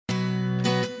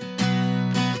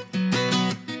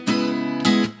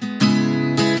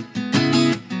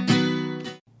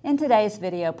today's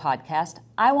video podcast,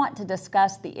 I want to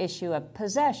discuss the issue of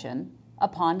possession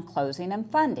upon closing and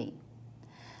funding.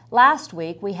 Last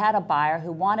week, we had a buyer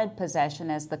who wanted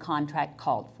possession as the contract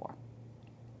called for,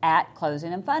 at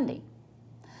closing and funding.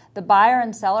 The buyer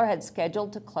and seller had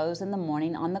scheduled to close in the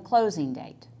morning on the closing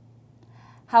date.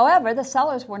 However, the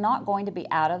sellers were not going to be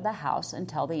out of the house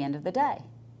until the end of the day.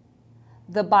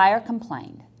 The buyer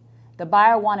complained. The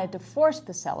buyer wanted to force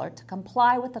the seller to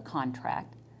comply with the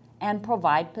contract and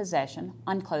provide possession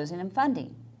on closing and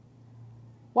funding.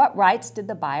 What rights did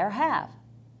the buyer have?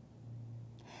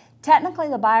 Technically,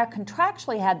 the buyer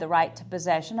contractually had the right to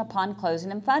possession upon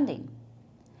closing and funding.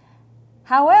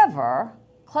 However,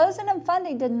 closing and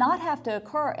funding did not have to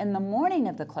occur in the morning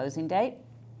of the closing date.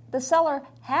 The seller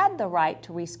had the right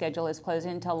to reschedule his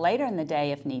closing until later in the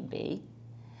day if need be.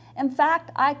 In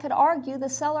fact, I could argue the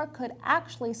seller could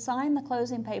actually sign the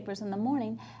closing papers in the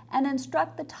morning and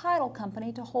instruct the title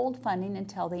company to hold funding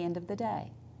until the end of the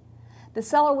day. The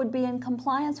seller would be in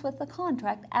compliance with the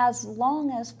contract as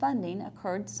long as funding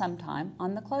occurred sometime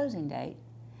on the closing date,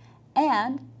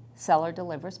 and seller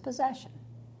delivers possession.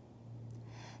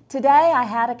 Today, I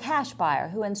had a cash buyer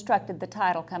who instructed the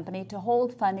title company to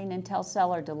hold funding until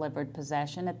seller delivered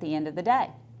possession at the end of the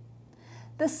day.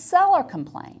 The seller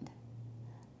complained.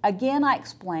 Again, I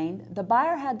explained the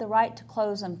buyer had the right to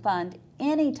close and fund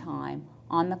any time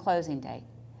on the closing date.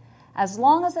 As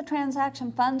long as the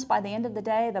transaction funds by the end of the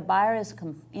day, the buyer is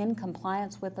in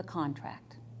compliance with the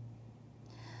contract.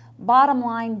 Bottom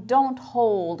line, don't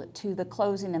hold to the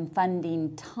closing and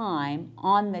funding time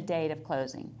on the date of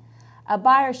closing. A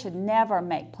buyer should never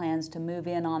make plans to move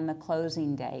in on the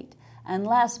closing date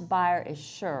unless buyer is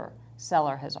sure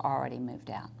seller has already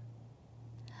moved out.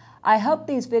 I hope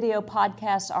these video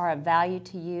podcasts are of value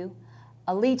to you.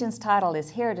 Allegiance Title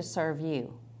is here to serve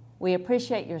you. We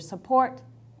appreciate your support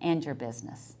and your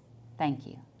business. Thank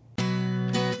you.